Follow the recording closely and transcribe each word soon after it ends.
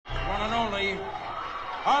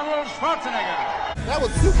Arnold Schwarzenegger. That was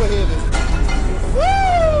super heavy.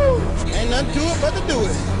 Woo! Ain't nothing to it but to do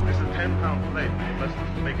it. This is a 10-pound plate. Let's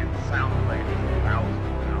make it sound like 1,000 pounds.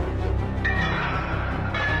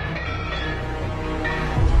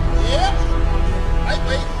 Yep.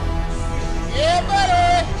 Lightweight. Yeah,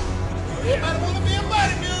 buddy. Everybody want to be a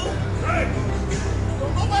bodybuilder. Right.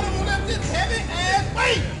 Don't nobody want to lift this heavy ass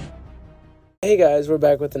weight. Hey guys, we're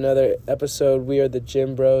back with another episode. We are the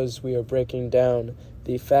Gym Bros. We are breaking down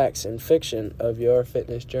the facts and fiction of your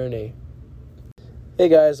fitness journey. Hey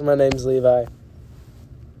guys, my name's Levi.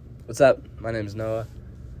 What's up? My name's Noah.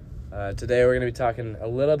 Today we're going to be talking a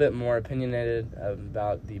little bit more opinionated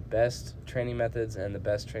about the best training methods and the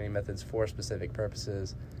best training methods for specific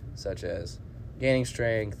purposes, such as gaining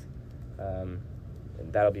strength, and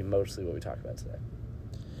that'll be mostly what we talk about today.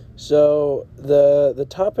 So the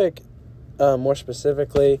topic more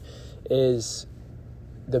specifically is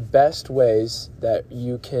the best ways that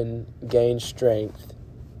you can gain strength,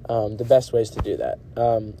 the best ways to do that.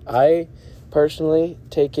 I personally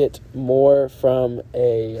take it more from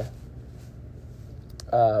a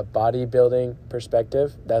bodybuilding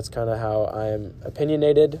perspective. That's kind of how I'm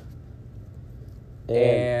opinionated.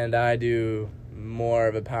 And I do more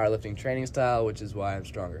of a powerlifting training style, which is why I'm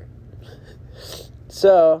stronger.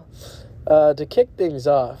 So, to kick things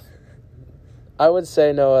off, I would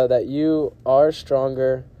say, Noah, that you are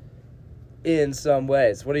stronger In some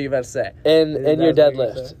ways. What are you about to say? in your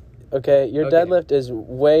deadlift. Okay, your deadlift is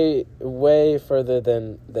way further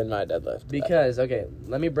than my deadlift. Because,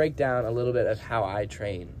 let me break down a little bit of how I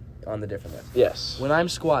train on the different lifts. Yes. When I'm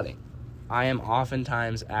squatting, I am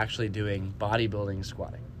oftentimes actually doing bodybuilding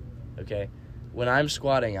squatting, okay? When I'm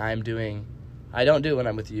squatting, I don't do it when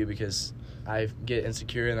I'm with you because I get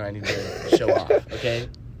insecure and then I need to show off, okay?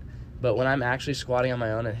 But when I'm actually squatting on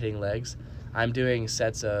my own and hitting legs, I'm doing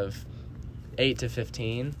sets of 8 to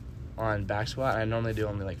 15 on back squat. I normally do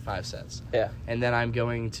only like 5 sets. Yeah. And then I'm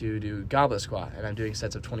going to do goblet squat, and I'm doing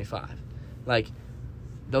sets of 25. Like,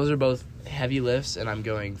 those are both heavy lifts, and I'm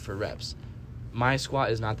going for reps. My squat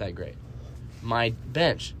is not that great. My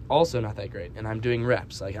bench, also not that great, and I'm doing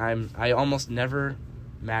reps. Like, I almost never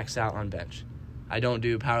max out on bench. I don't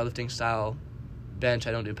do powerlifting style bench.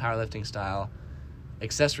 I don't do powerlifting style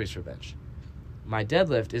accessories for bench. My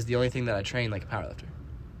deadlift is the only thing that I train like a powerlifter.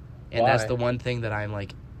 And Why? that's the one thing that I'm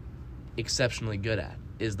like exceptionally good at,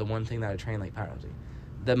 is the one thing that I train like powerlifting.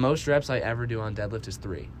 The most reps I ever do on deadlift is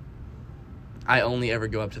 3. I only ever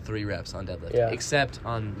go up to 3 reps on deadlift, except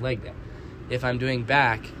on leg day. If I'm doing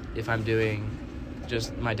back, if I'm doing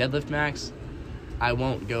just my deadlift max, I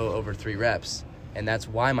won't go over 3 reps. And that's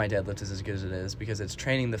why my deadlift is as good as it is, because it's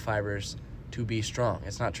training the fibers to be strong.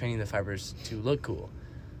 It's not training the fibers to look cool.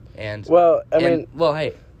 And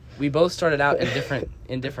hey, we both started out in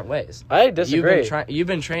different ways. I disagree. You've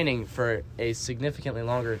been training for a significantly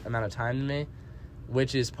longer amount of time than me,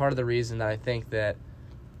 which is part of the reason that I think that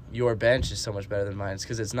your bench is so much better than mine. It's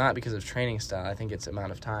because it's not because of training style. I think it's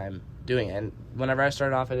amount of time doing it. And whenever I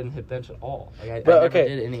started off, I didn't hit bench at all. Like I never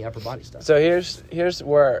did any upper body stuff. So here's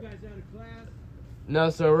where. No,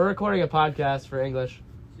 so we're recording a podcast for English.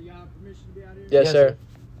 So you have permission to be out here? Yes, sir.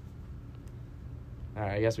 All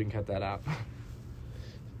right, I guess we can cut that out.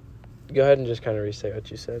 Go ahead and just kind of restate what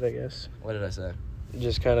you said, I guess. What did I say?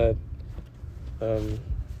 Just kind of,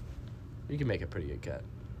 You can make a pretty good cut.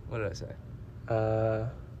 What did I say?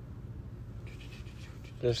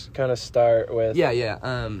 just kind of start with. Yeah.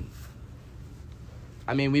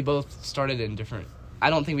 I mean, we both started in different. I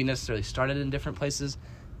don't think we necessarily started in different places,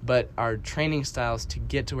 but our training styles to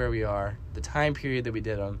get to where we are, the time period that we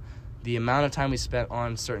did them, the amount of time we spent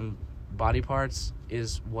on certain body parts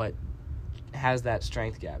is what has that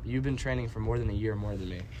strength gap. You've been training for more than a year more than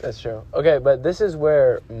me. That's true. Okay, but this is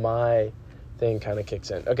where my thing kind of kicks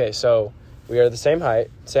in. Okay, so we are the same height,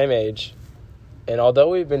 same age, and although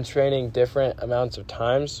we've been training different amounts of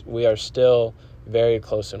times, we are still very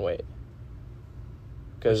close in weight.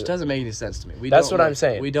 Which doesn't make any sense to me. I'm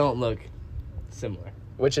saying. We don't look similar.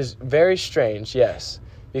 Which is very strange, yes.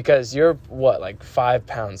 Because you're, like 5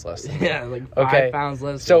 pounds less than me. Yeah, like 5 pounds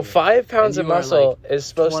less so than me. 5 pounds of muscle like is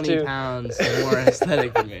supposed 20 pounds more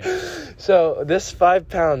aesthetic than me. So this 5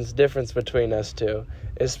 pounds difference between us two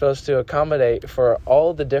is supposed to accommodate for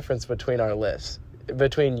all the difference between our lifts.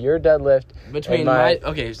 Between your deadlift and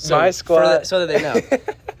my squat. So that they know.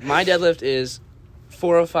 My deadlift is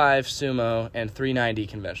 405 sumo and 390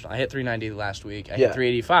 conventional. I hit 390 last week. I hit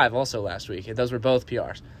 385 also last week. Those were both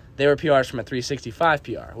PRs. They were PRs from a 365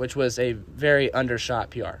 PR, which was a very undershot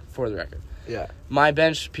PR, for the record. Yeah. My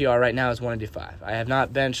bench PR right now is 185. I have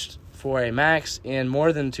not benched for a max in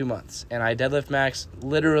more than 2 months, and I deadlift max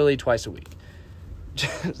literally twice a week.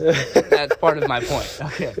 That's part of my point.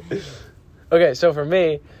 Okay. Okay, so for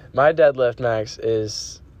me, my deadlift max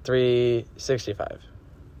is 365.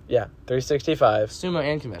 Yeah, 365. Sumo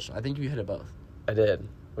and conventional. I think you hit it both. I did,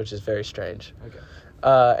 which is very strange. Okay.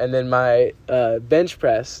 And then my bench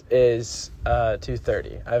press is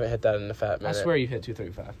 230. I haven't hit that in a fat minute. I swear you hit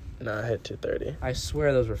 235. No, I hit 230. I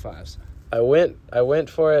swear those were 5s. I went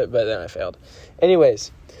for it, but then I failed.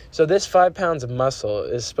 Anyways, so this 5 pounds of muscle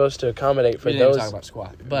is supposed to accommodate for We didn't those even talk about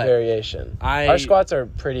squat, but variation. Our squats are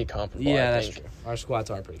pretty comparable. yeah, I that's think. true. Our squats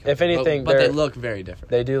are pretty. If anything, but they look very different.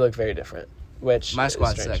 They do look very different. Which My is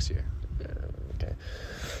squat's strange. sexier. Okay.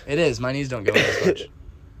 It is. My knees don't go in as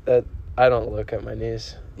much. I don't look at my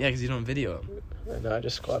knees. Yeah, because you don't video them. No, I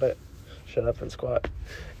just squat it. Shut up and squat.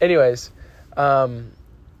 Anyways,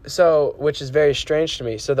 so which is very strange to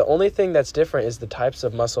me. So the only thing that's different is the types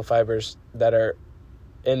of muscle fibers that are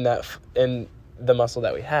in the muscle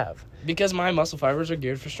that we have. Because my muscle fibers are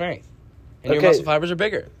geared for strength, and your Okay. muscle fibers are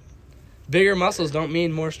bigger. Bigger muscles don't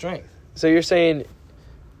mean more strength. So you're saying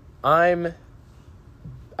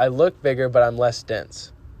I look bigger, but I'm less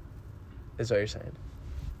dense, is what you're saying.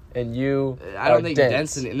 And you I don't are think dense.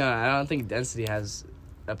 density. No, I don't think density has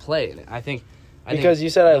a play in it. I think Because you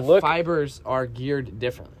said I the look... fibers are geared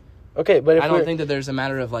differently. Okay, but if I don't think that there's a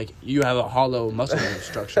matter of like you have a hollow muscle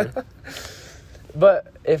structure.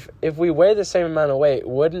 But if we weigh the same amount of weight,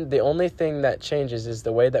 wouldn't the only thing that changes is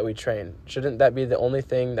the way that we train? Shouldn't that be the only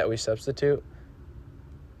thing that we substitute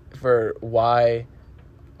for why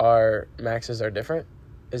our maxes are different?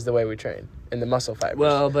 Is the way we train and the muscle fibers.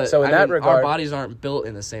 Well, but so in that regard, our bodies aren't built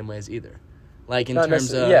in the same ways either. Like in Not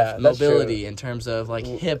terms of necessarily- that's mobility, true. in terms of like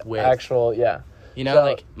hip width. actual, yeah. You know, So-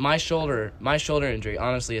 like my shoulder injury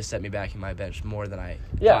honestly has set me back in my bench more than I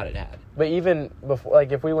Yeah. thought it had. But even before,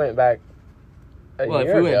 like if we went back a Well, if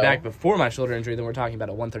year we went ago- back before my shoulder injury, then we're talking about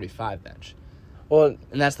a 135 bench. well,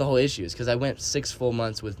 And that's the whole issue, is because I went 6 full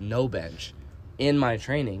months with no bench in my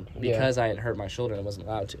training because I had hurt my shoulder and I wasn't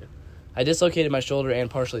allowed to. I dislocated my shoulder and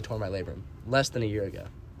partially tore my labrum less than a year ago.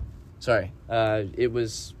 Sorry, it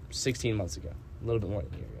was 16 months ago, a little bit more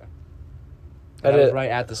than a year ago. And I was right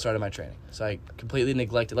at the start of my training. So I completely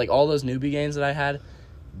neglected, like all those newbie gains that I had,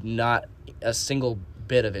 not a single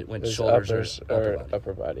bit of it went There's shoulders or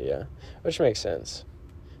upper body, yeah. Which makes sense.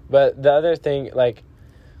 But the other thing, like,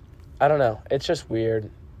 I don't know. It's just weird.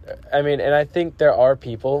 I mean, and I think there are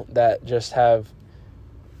people that just have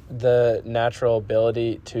the natural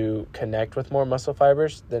ability to connect with more muscle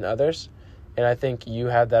fibers than others. And I think you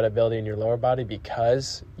have that ability in your lower body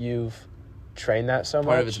because you've trained that so much.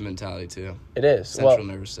 Part of it's mentality, too. It is. Central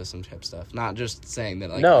nervous system type stuff. Not just saying that,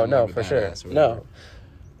 like, no, I'm more no, of a for sure. badass or whatever.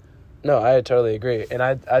 No, I totally agree. And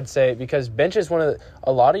I'd say because bench is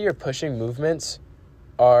a lot of your pushing movements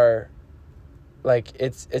are like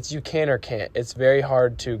it's you can or can't. It's very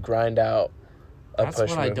hard to grind out a That's push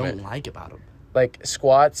what movement. I don't like about them. Like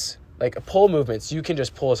squats, like pull movements, you can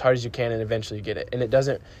just pull as hard as you can and eventually you get it. And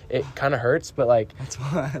it kind of hurts, but like That's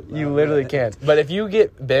why I love you literally it. can't. But if you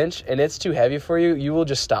get bench and it's too heavy for you, you will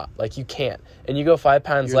just stop. Like you can't. And you go 5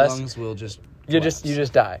 pounds Your less, lungs will just you collapse.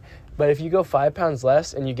 just die. But if you go 5 pounds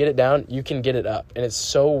less and you get it down, you can get it up. And it's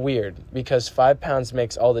so weird because 5 pounds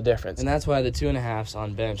makes all the difference. And that's why the 2.5s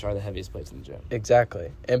on bench are the heaviest plates in the gym.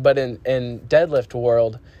 Exactly. But in deadlift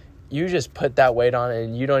world, you just put that weight on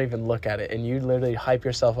and you don't even look at it. And you literally hype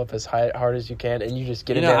yourself up as hard as you can and you just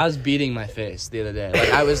get it down. I was beating my face the other day. Like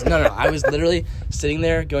I was I was literally sitting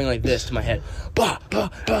there going like this to my head. Bah, bah,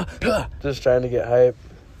 bah, bah. Just trying to get hype.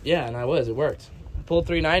 Yeah, and it worked. I pulled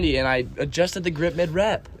 390 and I adjusted the grip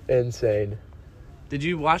mid-rep. Insane. Did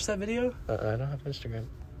you watch that video? I don't have Instagram.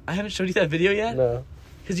 I haven't showed you that video yet? No.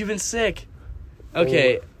 Because you've been sick.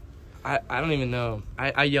 Okay. I don't even know.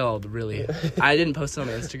 I yelled, really. I didn't post it on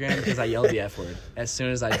my Instagram because I yelled the F word as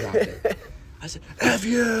soon as I dropped it. I said, F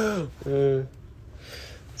you!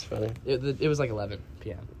 It's funny. It was like 11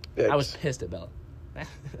 p.m. Yikes. I was pissed at Bella.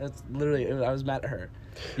 That's literally, I was mad at her.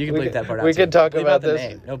 You can We bleep could- that part out. we too. could talk Bleep about out the this.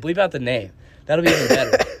 name. No, bleep out the name. That'll be even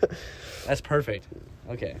better. That's perfect.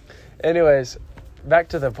 Okay. Anyways, back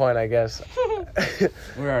to the point, I guess.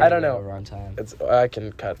 We're already I don't know. over on time. I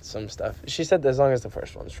can cut some stuff. She said as long as the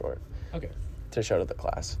first one's short Okay. to show to the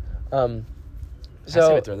class. I say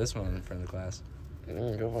So we throw this one in front of the class.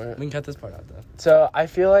 go for it. We can cut this part out, though. So I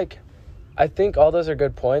think all those are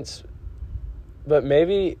good points, but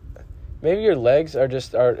maybe your legs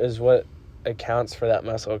is what accounts for that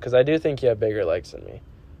muscle, because I do think you have bigger legs than me.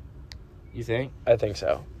 You think? I think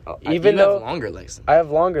so. Even though have longer legs than me. I have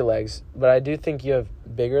longer legs, but I do think you have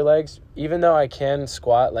bigger legs. Even though I can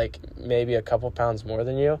squat like maybe a couple pounds more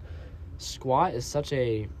than you, Squat is such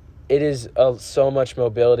a... it is so much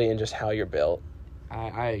mobility in just how you're built.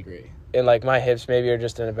 I agree. And, like, my hips maybe are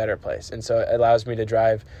just in a better place. And so it allows me to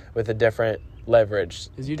drive with a different leverage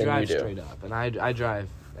Because you than drive you do. straight up, and I drive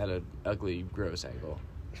at an ugly, gross angle.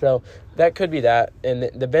 So that could be that. And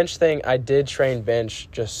the bench thing, I did train bench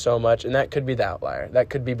just so much, and that could be the outlier. That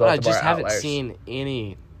could be both But I of our just haven't outliers. seen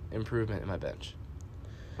any improvement in my bench.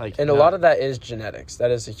 Like, And a lot of that is genetics.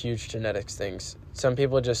 That is a huge genetics things. Some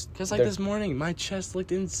people just... Because, like, they're- this morning, my chest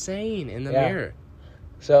looked insane in the Yeah. mirror.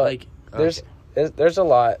 So, Like, there's a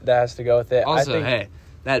lot that has to go with it. Also, I think hey,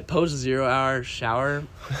 that post-0 hour shower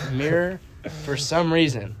mirror, for some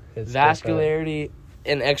reason, It's vascularity,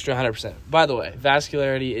 an extra 100%. By the way,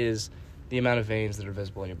 vascularity is the amount of veins that are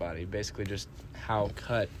visible in your body. Basically, just how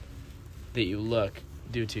cut that you look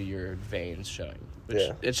due to your veins showing. Which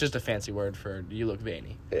Yeah. It's just a fancy word for you look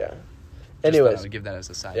veiny. Yeah. Just Anyways, thought I would give that as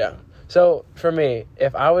a side yeah. note. So, for me,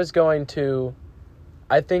 if I was going to...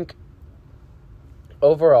 I think...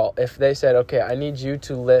 Overall, if they said, okay, I need you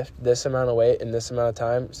to lift this amount of weight in this amount of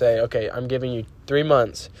time, say, okay, I'm giving you 3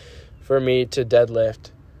 months for me to deadlift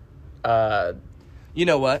You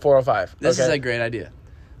know what? 405. This is okay? a great idea.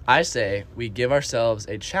 I say we give ourselves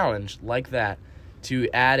a challenge like that to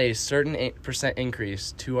add a certain percent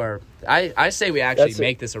increase to our... I say we actually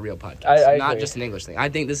make this a real podcast, I not agree. just an English thing. I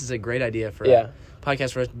think this is a great idea for Yeah. a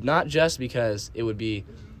podcast for us, not just because it would be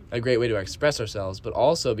a great way to express ourselves, but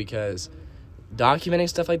also because documenting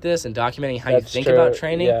stuff like this and documenting how That's you think true, about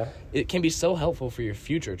training, yeah. it can be so helpful for your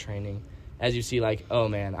future training as you see, like, oh,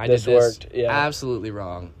 man, I This did this worked, yeah. absolutely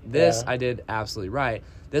wrong. This Yeah. I did absolutely right.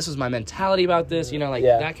 This was my mentality about this. You know, like,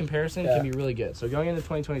 Yeah. that comparison Yeah. can be really good. So going into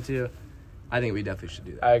 2022, I think we definitely should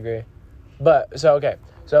do that. I agree. But, so, okay.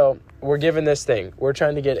 So, we're given this thing. We're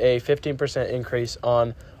trying to get a 15% increase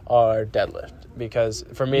on our deadlift. Because,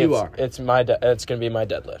 for me, You it's are. it's going to be my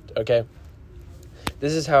deadlift, okay?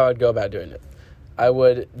 This is how I'd go about doing it. I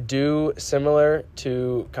would do similar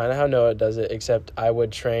to kind of how Noah does it, except I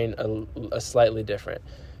would train a slightly different.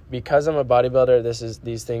 Because I'm a bodybuilder,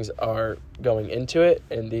 these things are going into it,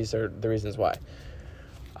 and these are the reasons why.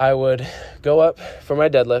 I would go up for my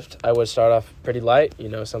deadlift. I would start off pretty light,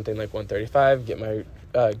 something like 135, get my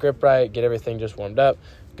grip right, get everything just warmed up,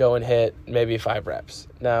 go and hit maybe 5 reps.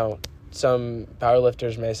 Now, some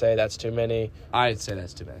powerlifters may say that's too many. I'd say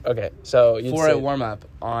that's too bad. Okay, so you'd For say, a warm-up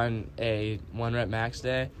on a 1-rep max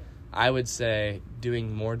day, I would say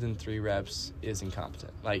doing more than 3 reps is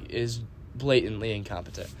incompetent. Like, is blatantly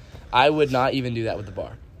incompetent. I would not even do that with the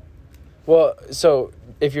bar. Well, so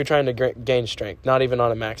if you're trying to gain strength, not even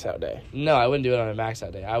on a max out day. No, I wouldn't do it on a max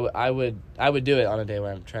out day. I would do it on a day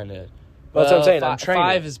where I'm trying to... Well, that's what I'm saying. I'm training.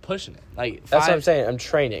 5 is pushing it. Like, 5, That's what I'm saying. I'm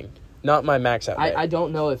training, not my max out day. I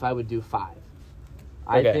don't know if I would do 5.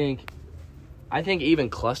 Okay. I think even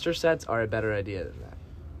cluster sets are a better idea than that.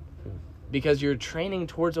 Because you're training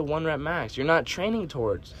towards a 1-rep max. You're not training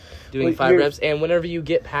towards doing Well, 5 reps. And whenever you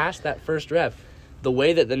get past that first rep, the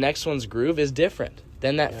way that the next one's groove is different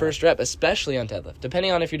than that first rep, especially on deadlift,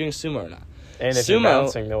 depending on if you're doing sumo or not. And if you're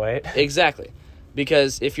bouncing the weight. Exactly.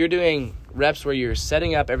 Because if you're doing reps where you're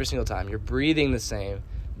setting up every single time, you're breathing the same,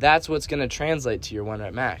 that's what's going to translate to your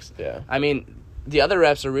 1-rep max. Yeah. I mean, the other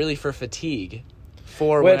reps are really for fatigue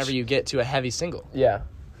for Which- whenever you get to a heavy single. Yeah.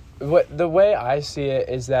 The way I see it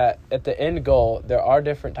is that at the end goal, there are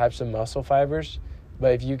different types of muscle fibers,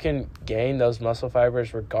 but if you can gain those muscle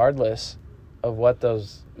fibers regardless of what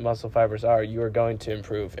those muscle fibers are, you are going to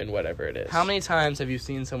improve in whatever it is. How many times have you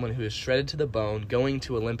seen someone who is shredded to the bone going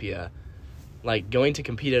to Olympia, like going to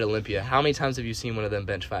compete at Olympia? How many times have you seen one of them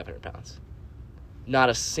bench 500 pounds?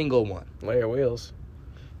 Not a single one. Layer wheels.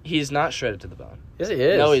 He's not shredded to the bone. Yes, he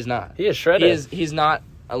is. No, he's not. He is shredded. He's not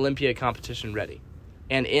Olympia competition ready.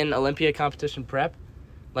 And in Olympia competition prep,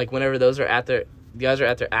 like whenever those are at their guys are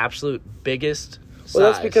at their absolute biggest size.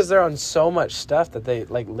 Well, that's because they're on so much stuff that they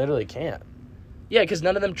literally can't. Yeah, because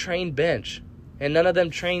none of them train bench, and none of them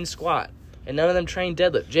train squat, and none of them train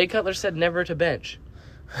deadlift. Jay Cutler said never to bench.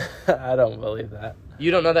 I don't believe that.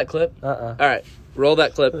 You don't know that clip? Uh-uh. All right, roll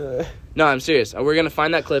that clip. No, I'm serious. We're going to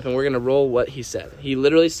find that clip, and we're going to roll what he said. He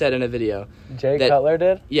literally said in a video, Jay that- Cutler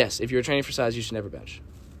did? yes, if you're training for size, you should never bench.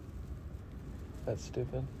 That's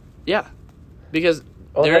stupid. Yeah, because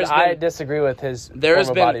Well, there then has I been, disagree with his there has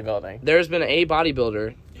form been of bodybuilding. There's been a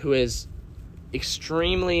bodybuilder who is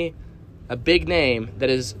extremely a big name that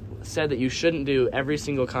has said that you shouldn't do every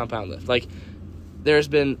single compound lift. Like, there's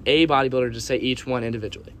been a bodybuilder to say each one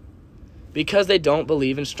individually because they don't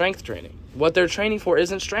believe in strength training. What they're training for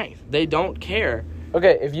isn't strength. They don't care.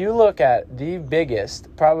 Okay, if you look at the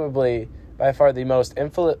biggest, probably by far the most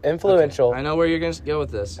influential... Okay, I know where you're going to go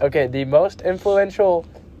with this. Okay, the most influential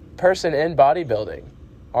person in bodybuilding,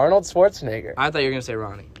 Arnold Schwarzenegger. I thought you were going to say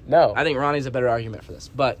Ronnie. No. I think Ronnie's a better argument for this,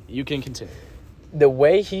 but you can continue. The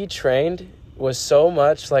way he trained was so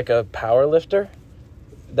much like a power lifter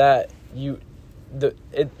that I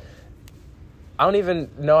don't even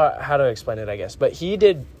know how to explain it, I guess. But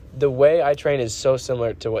the way I train is so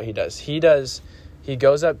similar to what he does. He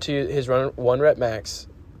goes up to his 1 rep max,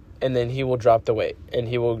 and then he will drop the weight, and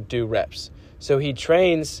he will do reps. So he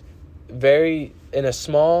trains in a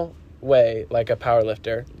small way, like a power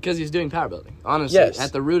lifter. Because he's doing power building. Honestly, yes.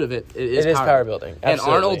 At the root of it, it is power building. And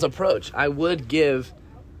Arnold's approach, I would give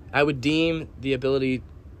it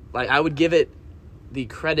the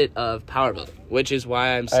credit of power building, which is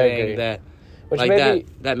why I'm saying that,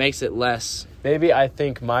 that makes it less. Maybe I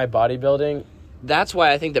think my bodybuilding. That's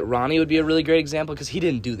why I think that Ronnie would be a really great example, because he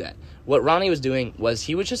didn't do that. What Ronnie was doing was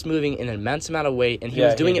he was just moving an immense amount of weight, and he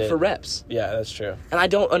was doing it for reps. Yeah, that's true. And I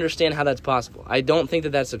don't understand how that's possible. I don't think that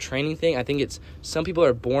that's a training thing. I think it's some people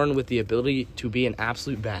are born with the ability to be an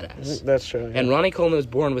absolute badass. That's true. Yeah. And Ronnie Coleman was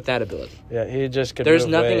born with that ability. Yeah, he just could. There's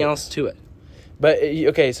nothing else to it. But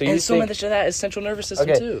okay, so you and so much of that is central nervous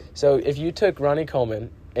system too. So if you took Ronnie Coleman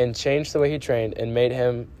and changed the way he trained and made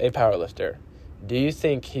him a power lifter, do you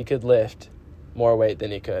think he could lift more weight than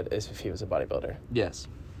he could if he was a bodybuilder? Yes,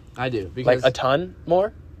 I do. Because like a ton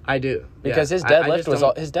more? I do. Because his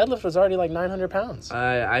deadlift was already like 900 pounds.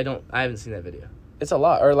 I haven't seen that video. It's a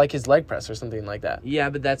lot, or like his leg press or something like that. Yeah,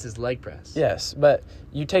 but that's his leg press. Yes, but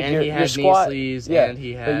you take and your squat. Knee sleeves, yeah, and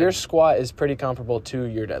he had. But your squat is pretty comparable to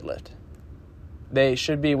your deadlift. They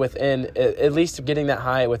should be within at least getting that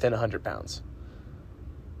high within 100 pounds.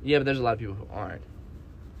 Yeah, but there's a lot of people who aren't.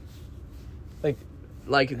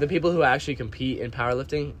 Like the people who actually compete in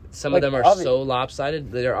powerlifting, some of them are so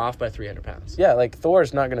lopsided that they're off by 300 pounds. Yeah, like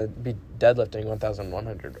Thor's not going to be deadlifting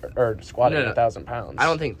 1,100 or squatting 1,000 pounds. I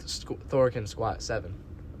don't think Thor can squat 7.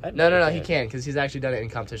 No, he can, because he's actually done it in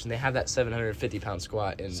competition. They have that 750-pound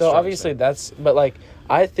squat in. So obviously but like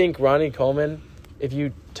I think Ronnie Coleman, if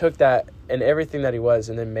you took that and everything that he was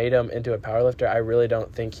and then made him into a powerlifter, I really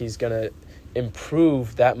don't think he's going to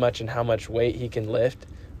improve that much in how much weight he can lift.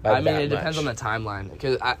 It depends on the timeline.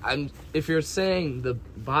 Because if you're saying the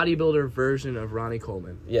bodybuilder version of Ronnie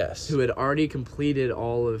Coleman, yes, who had already completed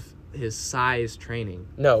all of his size training.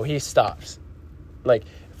 No, he stops. Like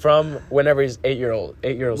from whenever he's 8 years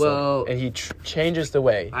old, and he changes the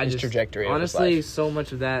way his trajectory. Honestly, of his life. So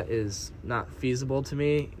much of that is not feasible to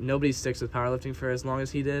me. Nobody sticks with powerlifting for as long as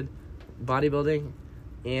he did bodybuilding,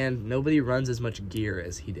 and nobody runs as much gear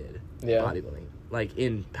as he did bodybuilding, like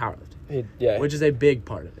in powerlifting. Which is a big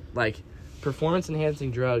part of it. Like,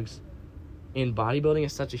 performance-enhancing drugs in bodybuilding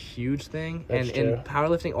is such a huge thing. That's and true. In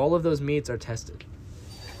powerlifting, all of those meets are tested.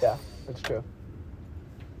 Yeah, that's true.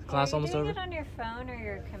 Class almost over? Are you doing it on your phone or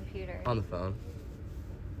your computer? On the phone.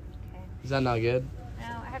 Okay. Is that not good? No.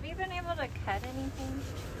 Have you been able to cut anything?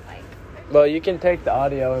 Well, you can take the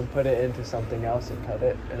audio and put it into something else and cut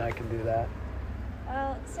it, and I can do that.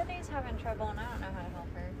 Well, Sydney's having trouble, and I don't know how to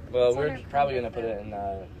help her. Well, we're probably going to put it in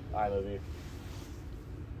iMovie.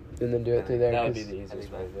 And then do it through there. That would be the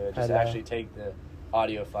easiest way to do it. Just actually take the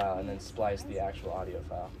audio file and then splice the actual audio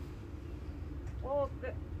file. Well,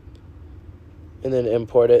 and then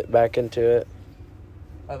import it back into it.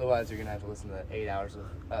 Otherwise, you're going to have to listen to 8 hours of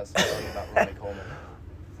us talking about Ronnie Coleman.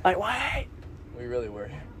 Like, wait! We really were.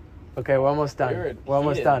 Okay, we're almost done. We're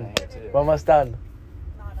almost done. We're almost done.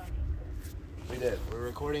 not on Anchor. We did. We're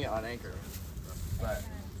recording it on Anchor. But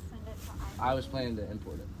Send it to I was planning to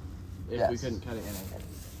import it. If we couldn't cut it in Anchor.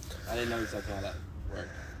 I didn't know exactly how that worked.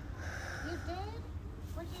 You did?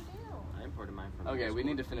 What'd you do? I imported mine from. Okay, we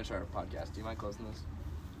need to finish our podcast. Do you mind closing this?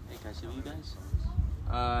 Hey, can I see you guys?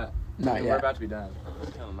 Not We're yet. about to be done.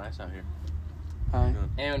 It's kind of nice out here. Hi.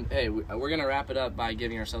 And hey, we're going to wrap it up by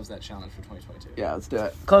giving ourselves that challenge for 2022. Yeah, let's do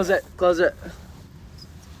it. Close it. Close it.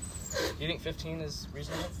 Do you think 15 is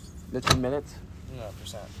reasonable? 15 minutes? No,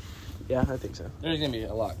 percent. Yeah, I think so. There's going to be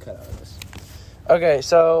a lot cut out of this. Okay,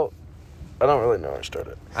 so I don't really know where I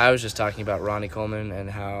started. I was just talking about Ronnie Coleman and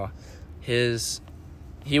how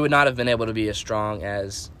he would not have been able to be as strong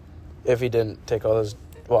as... If he didn't take all those...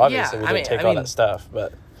 Well, obviously Yeah, we didn't take all that stuff,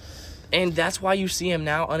 but... And that's why you see him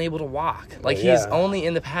now unable to walk. Like, he's only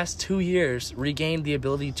in the past 2 years regained the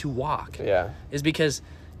ability to walk. Yeah. Is because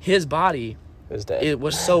his body... Is dead. It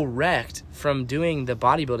was so wrecked from doing the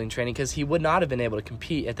bodybuilding training because he would not have been able to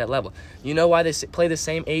compete at that level. You know why they play the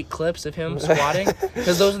same 8 clips of him squatting?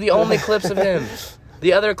 Because those are the only clips of him.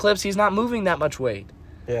 The other clips, he's not moving that much weight.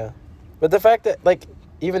 Yeah. But the fact that, like,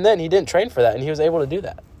 even then, he didn't train for that, and he was able to do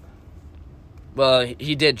that. Well,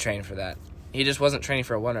 he did train for that. He just wasn't training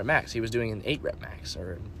for a 1 rep max. He was doing an 8 rep max.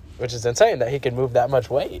 Which is insane that he could move that much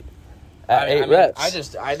weight. at 8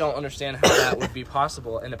 reps. I don't understand how that would be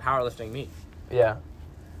possible in a powerlifting meet. Yeah.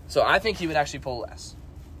 So I think he would actually pull less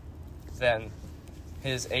than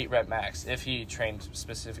his 8 rep max if he trained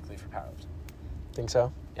specifically for powerlifting. Think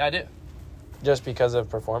so? Yeah, I do. Just because of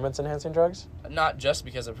performance-enhancing drugs? Not just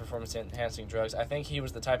because of performance-enhancing drugs. I think he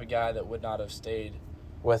was the type of guy that would not have stayed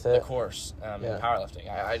with the it course in powerlifting.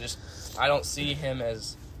 I don't see him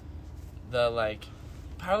as the, like,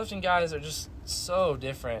 powerlifting guys are just so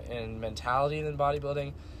different in mentality than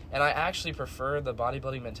bodybuilding. And I actually prefer the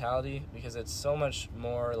bodybuilding mentality because it's so much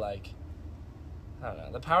more like, I don't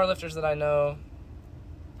know, the powerlifters that I know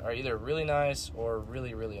are either really nice or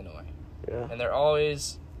really, really annoying. Yeah. And they're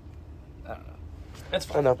always, I don't know. It's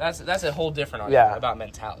fine. I know. That's a whole different argument about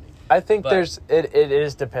mentality. I think it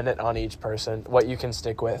is dependent on each person, what you can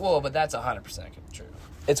stick with. Well, but that's 100% true.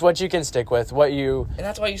 It's what you can stick with, what you... And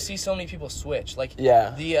that's why you see so many people switch. Like,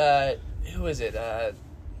 who is it? I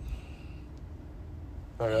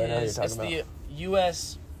don't really know who you're talking it's about. the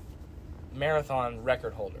U.S. marathon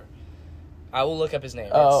record holder. I will look up his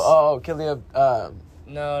name. Killian...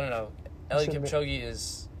 No. Eliud Kipchoge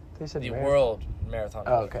is the world marathon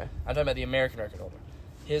holder. Oh, okay. I'm talking about the American record holder.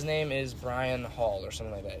 His name is Brian Hall or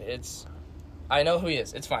something like that. I know who he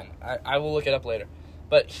is. It's fine. I will look it up later.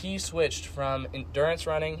 But he switched from endurance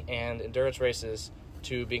running and endurance races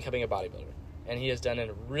to becoming a bodybuilder. And he has done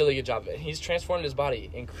a really good job of it. He's transformed his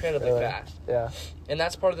body incredibly fast. Yeah. And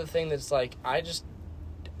that's part of the thing that's like,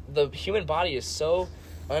 the human body is so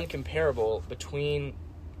uncomparable between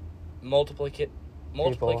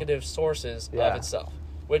multiplicative sources of itself,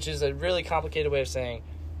 which is a really complicated way of saying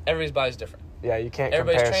everybody's body's different. Yeah, you can't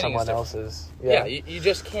compare someone else's. Yeah, you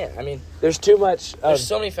just can't. I mean, there's too much. There's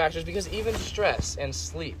so many factors because even stress and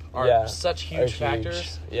sleep are such huge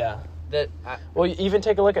factors. Yeah. Well, you even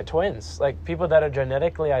take a look at twins, like people that are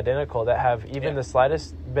genetically identical that have even the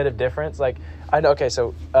slightest bit of difference. Like I know. Okay,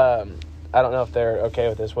 so I don't know if they're okay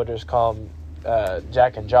with this. We'll just call them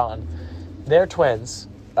Jack and John. They're twins.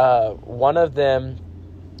 One of them,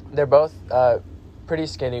 they're both pretty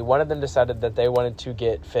skinny. One of them decided that they wanted to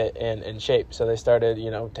get fit and in shape, so they started,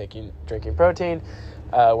 drinking protein,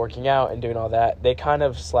 working out, and doing all that. They kind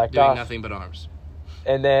of slacked off. Doing nothing but arms.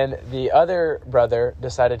 And then the other brother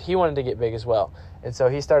decided he wanted to get big as well, and so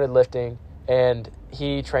he started lifting, and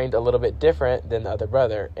he trained a little bit different than the other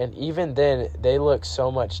brother. And even then, they look so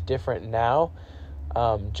much different now,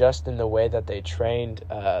 just in the way that they trained.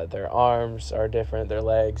 Their arms are different, their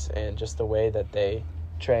legs, and just the way that they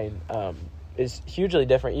train is hugely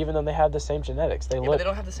different, even though they have the same genetics. But they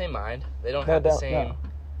don't have the same mind. They don't have the same... No.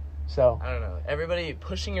 So I don't know. Everybody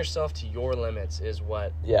pushing yourself to your limits is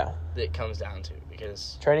what it comes down to,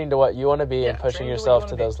 because training to what you want to be and pushing yourself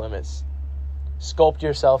to those limits. Sculpt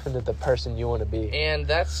yourself into the person you want to be. And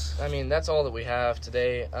that's all that we have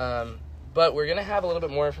today. But we're going to have a little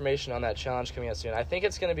bit more information on that challenge coming out soon. I think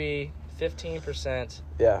it's going to be 15%.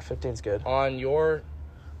 Yeah, 15's good. On your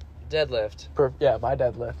deadlift. My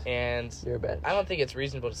deadlift. And your bench. I don't think it's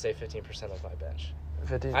reasonable to say 15% of my bench.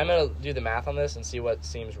 15. I'm going to do the math on this and see what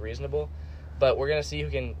seems reasonable. But we're going to see who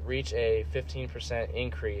can reach a 15%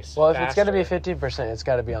 increase. Well, if it's going to be 15%, it's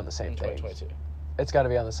got to be on the same thing. 2022. It's got to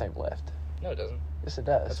be on the same lift. No, it doesn't. Yes, it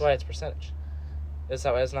does. That's why it's percentage. It's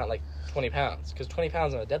not like 20 pounds. Because 20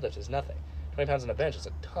 pounds on a deadlift is nothing. 20 pounds on a bench is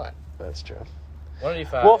a ton. That's true.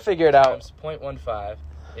 185. We'll figure it out. 0.15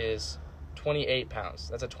 is 28 pounds.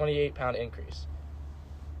 That's a 28-pound increase.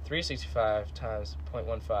 365 times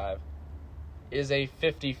 0.15 is a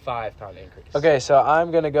 55-pound increase. Okay, so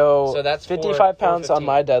I'm going to go that's 55 pounds on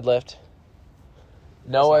my deadlift.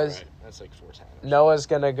 That's like 4 times. Noah's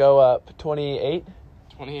going to go up 28.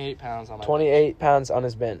 28 pounds on my 28 bench. pounds on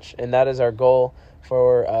his bench. And that is our goal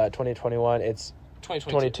for 2021. It's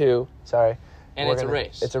 2022. Sorry. And it's a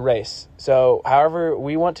race. It's a race. So, however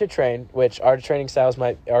we want to train, which our training styles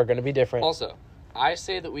are going to be different. Also, I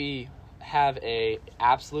say that we have a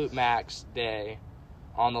absolute max day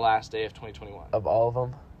on the last day of 2021. Of all of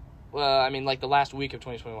them? Well, I mean, like the last week of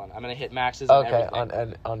 2021. I'm going to hit maxes and everything.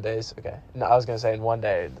 Okay, on days. Okay. No, I was going to say in one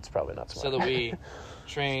day. That's probably not smart. So that we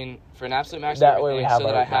train for an absolute max that way we have so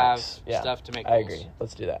that I have stuff to make goals. I agree.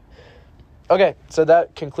 Let's do that. Okay, so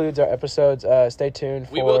that concludes our episodes. Stay tuned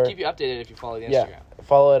for... We will keep you updated if you follow the Instagram. Yeah,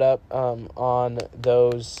 follow it up on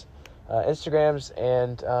those Instagrams.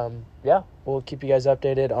 And, we'll keep you guys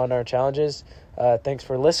updated on our challenges. Thanks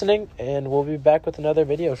for listening, and we'll be back with another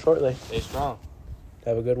video shortly. Stay strong.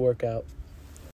 Have a good workout.